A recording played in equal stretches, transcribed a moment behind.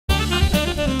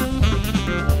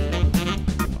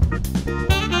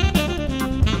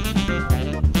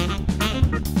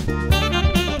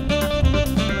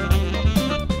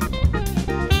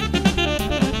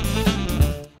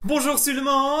Bonjour tout le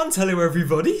monde! Hello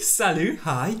everybody! Salut!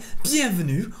 Hi!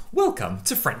 Bienvenue! Welcome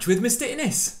to French with Mr.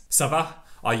 Innes! Ça va?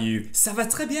 Are you? Ça va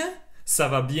très bien? Ça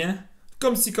va bien?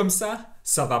 Comme si comme ça?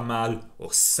 Ça va mal?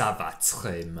 Ou ça va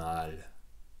très mal?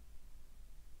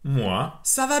 Moi,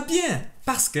 ça va bien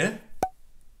parce que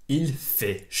il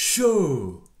fait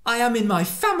chaud. I am in my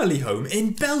family home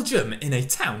in Belgium in a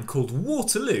town called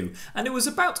Waterloo, and it was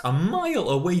about a mile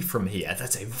away from here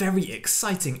that a very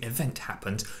exciting event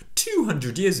happened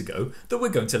 200 years ago that we're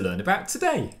going to learn about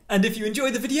today. And if you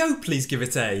enjoy the video, please give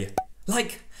it a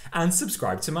like and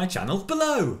subscribe to my channel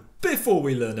below. Before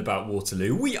we learn about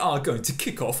Waterloo, we are going to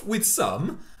kick off with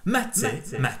some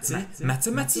mathematiques.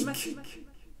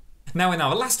 Now in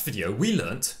our last video we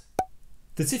learnt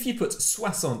that if you put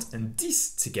 60 and 10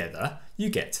 together, you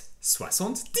get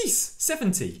 70,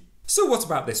 70. So what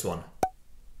about this one?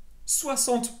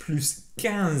 60 plus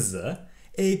 15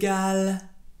 égale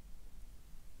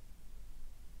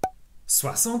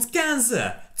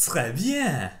 75. Très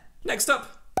bien. Next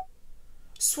up.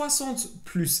 60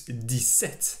 plus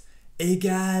 17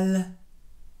 égale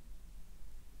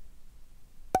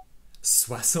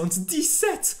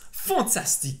 77.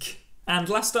 Fantastique. And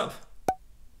last up.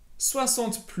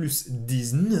 60 plus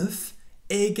 19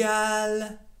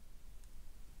 égale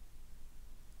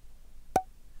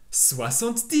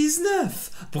 79.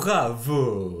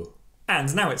 Bravo!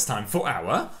 And now it's time for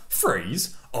our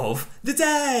phrase of the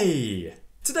day.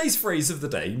 Today's phrase of the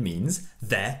day means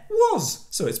there was,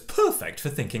 so it's perfect for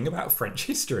thinking about French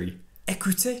history.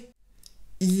 Écoutez,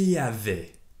 il y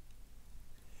avait,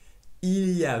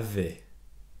 il y avait,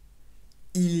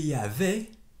 il y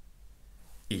avait,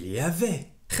 il y avait.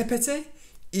 Répétez,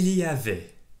 il y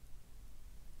avait,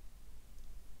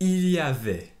 il y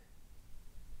avait,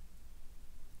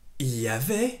 il y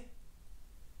avait,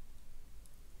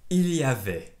 il y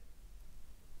avait.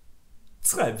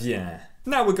 Très bien.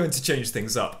 Now we're going to change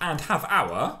things up and have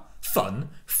our fun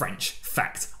French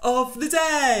fact of the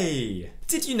day.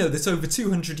 Did you know that over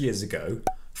 200 years ago,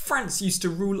 France used to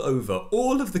rule over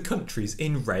all of the countries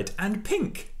in red and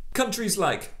pink? Countries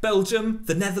like Belgium,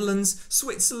 the Netherlands,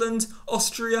 Switzerland,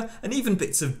 Austria, and even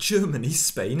bits of Germany,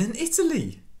 Spain, and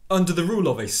Italy. Under the rule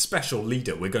of a special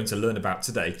leader we're going to learn about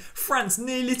today, France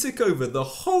nearly took over the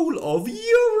whole of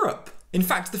Europe. In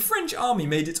fact, the French army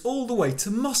made it all the way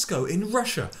to Moscow in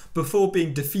Russia before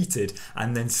being defeated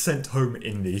and then sent home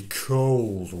in the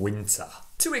cold winter.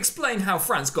 To explain how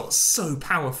France got so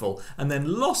powerful and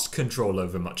then lost control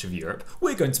over much of Europe,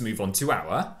 we're going to move on to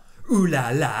our Ooh la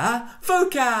la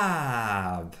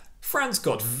vocab! France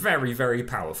got very, very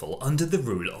powerful under the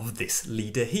rule of this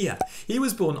leader here. He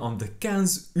was born on the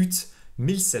 15 août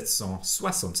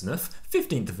 1769,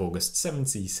 15th of August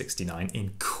 1769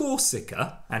 in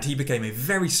Corsica, and he became a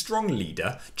very strong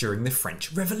leader during the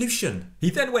French Revolution. He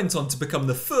then went on to become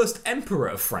the first emperor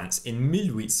of France in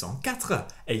 1804,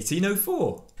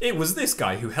 1804. It was this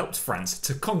guy who helped France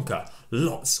to conquer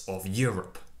lots of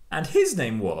Europe. And his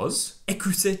name was,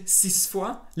 écoutez 6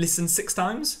 fois, listen 6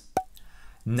 times,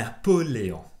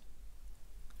 Napoléon.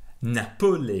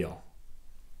 Napoléon.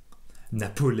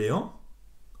 Napoléon.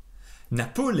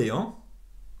 Napoléon.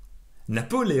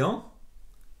 Napoléon.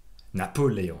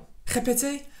 Napoléon.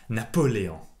 Répétez,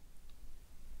 Napoléon.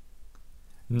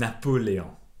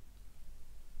 Napoléon.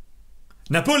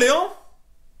 Napoléon.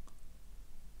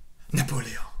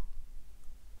 Napoléon.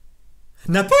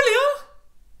 Napoléon.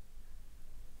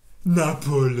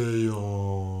 Napoleon.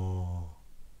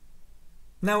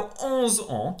 Now,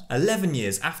 11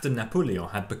 years after Napoleon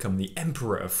had become the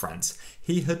Emperor of France,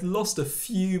 he had lost a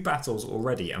few battles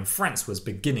already and France was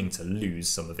beginning to lose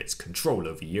some of its control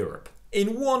over Europe.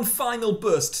 In one final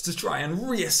burst to try and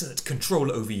reassert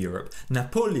control over Europe,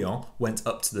 Napoleon went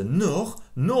up to the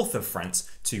north of France,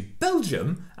 to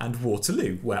Belgium and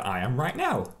Waterloo, where I am right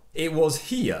now. It was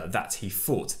here that he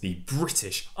fought the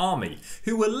British army,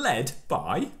 who were led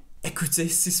by, écoutez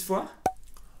 6 fois,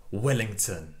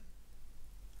 Wellington.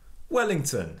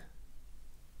 Wellington.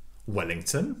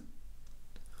 Wellington.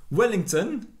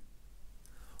 Wellington.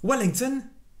 Wellington.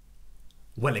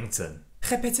 Wellington.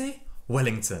 Répétez,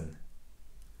 Wellington.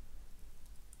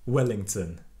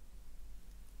 Wellington.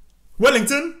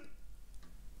 Wellington.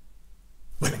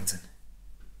 Wellington.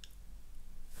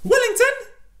 Wellington.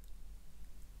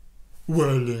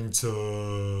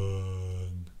 Wellington.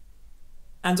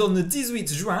 And on the 18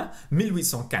 juin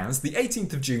 1815, the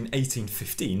 18th of June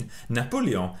 1815,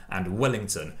 Napoleon and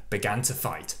Wellington began to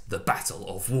fight the Battle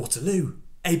of Waterloo.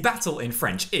 A battle in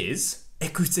French is,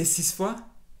 écoutez 6 fois,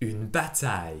 une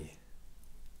bataille.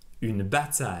 Une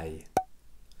bataille.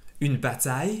 Une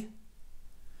bataille.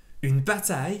 Une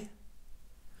bataille.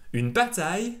 Une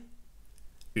bataille.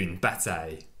 une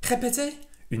bataille. Répétez,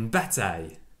 une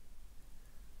bataille.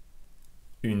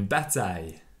 Une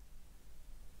bataille.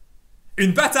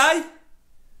 Une bataille.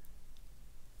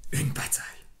 Une bataille.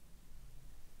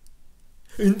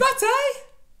 Une bataille.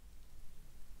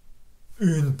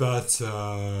 Une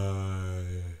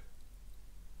bataille.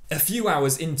 A few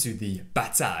hours into the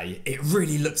bataille, it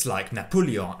really looked like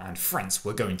Napoleon and France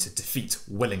were going to defeat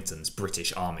Wellington's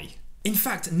British army. In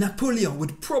fact, Napoleon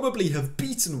would probably have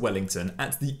beaten Wellington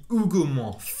at the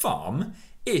Hougoumont farm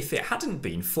if it hadn't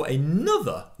been for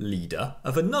another leader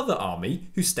of another army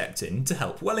who stepped in to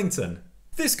help Wellington.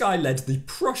 This guy led the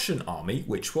Prussian army,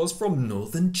 which was from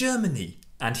northern Germany,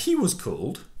 and he was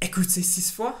called, écoutez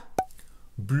 6 fois,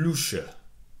 Blücher.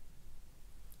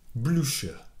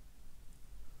 Blücher.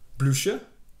 Blücher.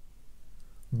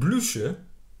 Blücher.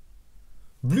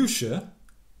 Blücher.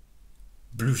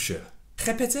 Blücher.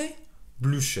 Répétez.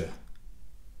 Blücher.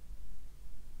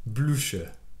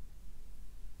 Blücher.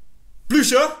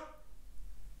 Blücher.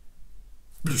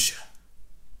 Blücher.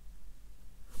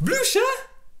 Blücher.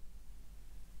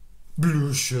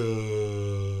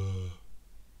 Blücher.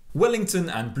 Wellington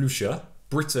and Blücher,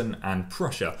 Britain and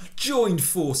Prussia, joined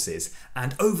forces,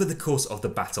 and over the course of the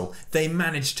battle they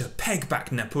managed to peg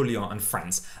back Napoleon and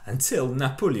France until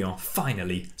Napoleon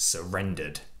finally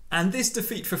surrendered. And this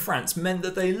defeat for France meant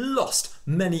that they lost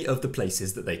many of the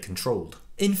places that they controlled.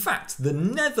 In fact, the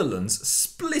Netherlands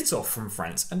split off from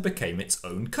France and became its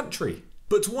own country.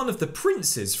 But one of the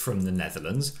princes from the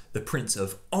Netherlands, the Prince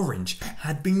of Orange,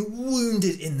 had been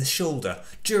wounded in the shoulder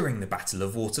during the Battle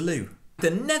of Waterloo. The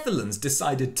Netherlands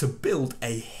decided to build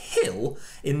a hill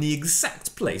in the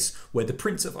exact place where the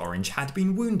Prince of Orange had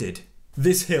been wounded.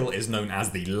 This hill is known as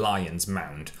the Lion's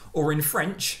Mound, or in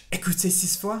French, écoutez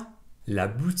 6 fois, la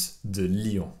Butte de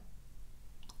Lion.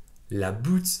 La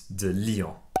Butte de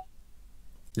Lion.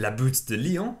 La Butte de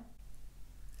Lion.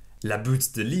 La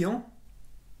Butte de Lion.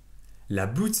 La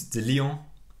Butte de Lion.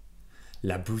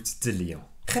 La Butte de Lion.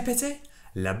 Répétez,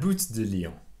 la Butte de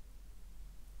Lion.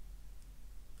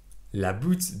 La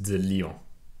Butte de Lion.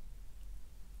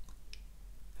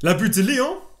 La Butte de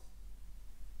Lion.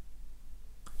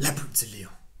 La Butte de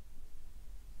Lion.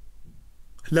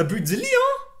 La Butte de Lion.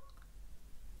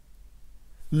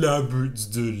 La Butte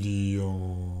de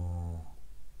Lion.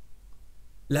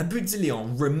 La Butte de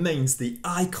Lion remains the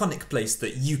iconic place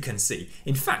that you can see.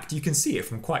 In fact, you can see it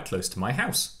from quite close to my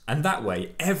house. And that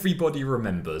way, everybody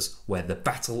remembers where the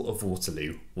Battle of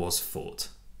Waterloo was fought.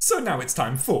 So now it's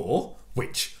time for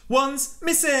Which One's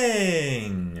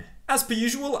Missing? As per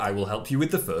usual, I will help you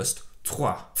with the first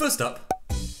trois. First up,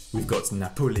 we've got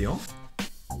Napoleon,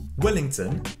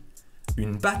 Wellington,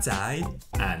 une bataille,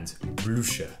 and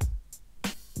Blücher.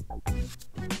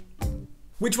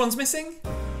 Which one's missing?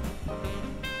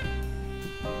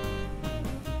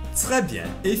 Très bien,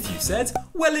 if you said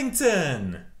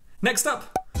Wellington. Next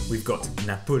up, we've got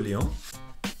Napoléon,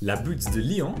 la Butte de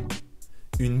Lion,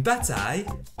 une bataille,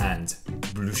 and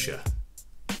Blücher.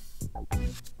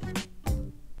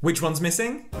 Which one's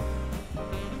missing?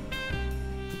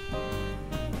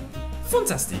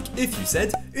 Fantastic, if you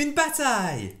said une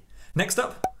bataille. Next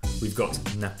up, we've got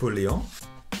Napoléon,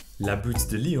 la Butte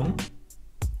de Lion,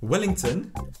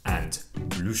 Wellington, and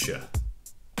Blücher.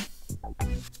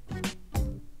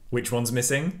 Which one's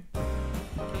missing?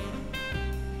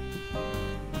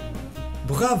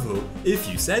 Bravo, if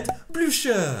you said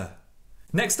Blücher.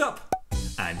 Next up,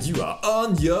 and you are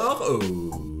on your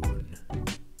own.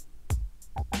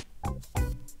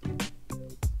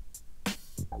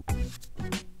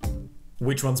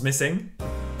 Which one's missing?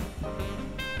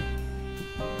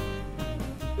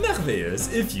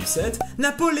 Merveilleuse, if you said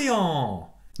Napoléon.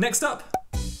 Next up.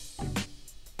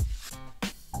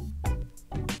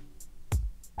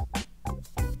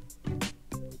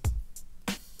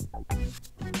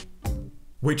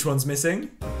 Which one's missing?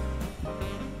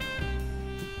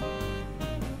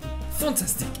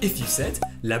 Fantastic, if you said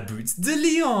la Butte de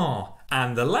Lion.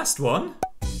 And the last one.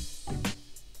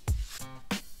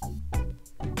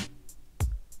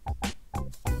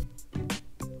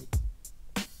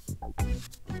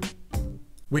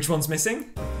 Which one's missing?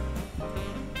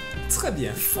 Très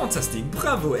bien, fantastique,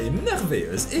 bravo et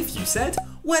merveilleuse if you said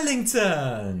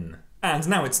Wellington. And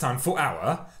now it's time for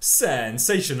our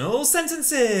sensational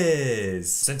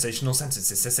sentences. Sensational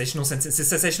sentences, sensational sentences,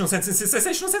 sensational sentences,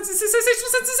 sensational sentences,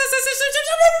 sensational sentences.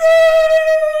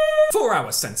 For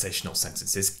our sensational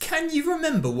sentences, can you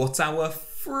remember what our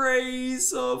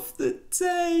phrase of the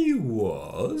day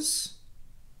was?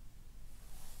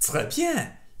 Très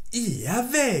bien, il y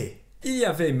avait. Il y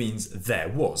avait means there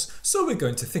was, so we're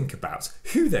going to think about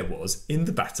who there was in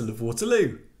the Battle of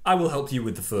Waterloo. I will help you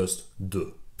with the first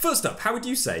de. First up, how would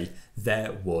you say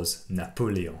there was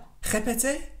Napoléon?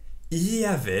 Répétez. Il y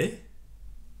avait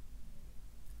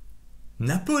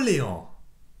Napoléon.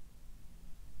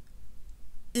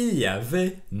 Il y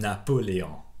avait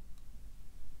Napoléon.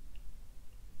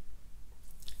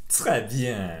 Très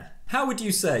bien. How would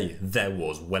you say there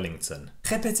was Wellington?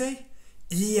 Répétez.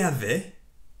 Il y avait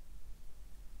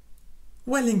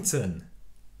Wellington.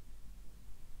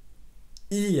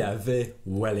 Il y avait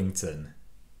Wellington.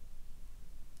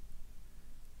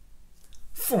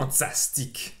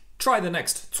 Fantastique. Try the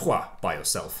next trois by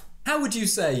yourself. How would you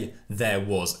say there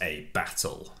was a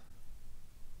battle?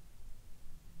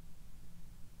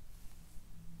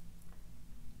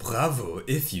 Bravo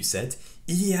if you said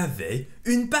il y avait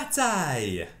une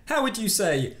bataille. How would you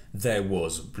say there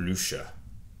was Blücher?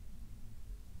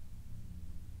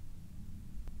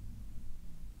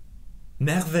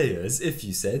 Merveilleuse if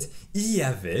you said il y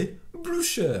avait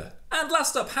Blücher. And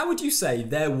last up, how would you say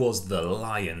there was the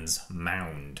lion's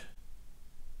mound?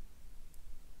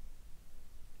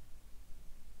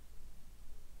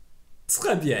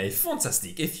 Très bien,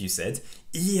 fantastique if you said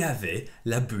il y avait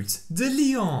la butte de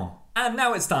Lyon. And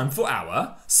now it's time for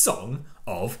our Song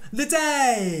of the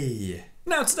Day.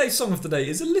 Now today's Song of the Day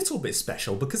is a little bit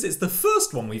special because it's the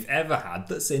first one we've ever had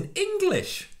that's in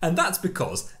English. And that's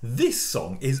because this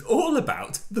song is all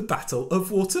about the Battle of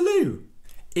Waterloo.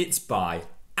 It's by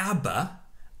ABBA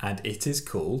and it is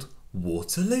called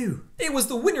Waterloo. It was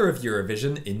the winner of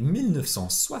Eurovision in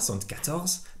 1974,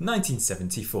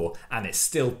 1974, and it's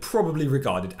still probably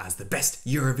regarded as the best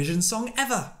Eurovision song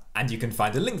ever. And you can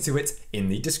find a link to it in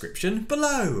the description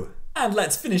below. And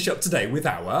let's finish up today with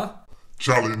our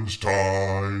challenge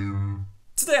time.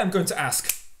 Today I'm going to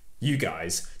ask you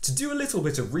guys to do a little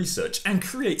bit of research and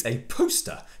create a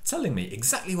poster telling me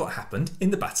exactly what happened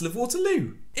in the Battle of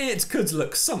Waterloo. It could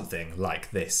look something like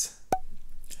this.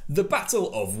 The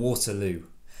Battle of Waterloo.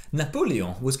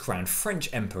 Napoleon was crowned French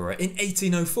Emperor in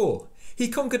 1804. He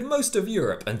conquered most of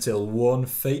Europe until one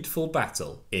fateful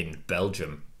battle in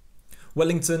Belgium.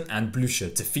 Wellington and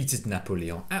Blücher defeated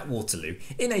Napoleon at Waterloo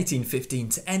in 1815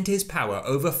 to end his power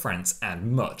over France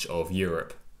and much of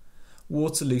Europe.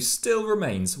 Waterloo still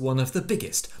remains one of the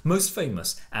biggest, most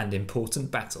famous and important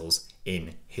battles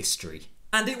in history.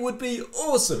 And it would be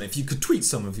awesome if you could tweet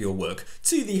some of your work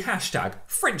to the hashtag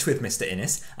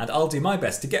FrenchWithMrInnes, and I'll do my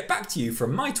best to get back to you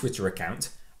from my Twitter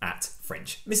account at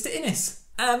FrenchMrInnes.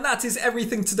 And that is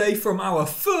everything today from our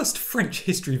first French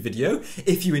history video.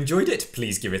 If you enjoyed it,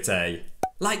 please give it a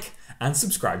like and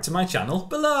subscribe to my channel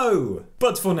below.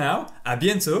 But for now, à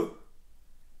bientôt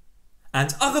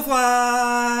and au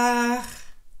revoir!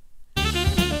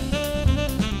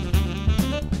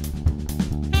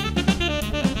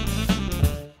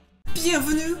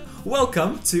 Bienvenue,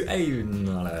 welcome to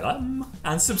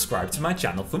and subscribe to my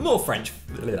channel for more French.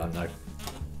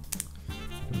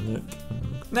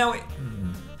 No.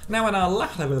 Now in our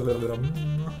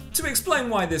to explain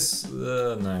why this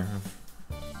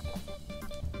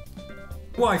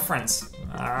why France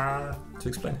to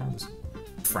explain how this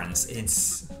France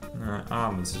it's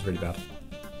this is really bad.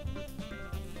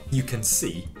 You can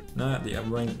see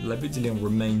the la Butte de Lyon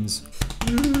remains.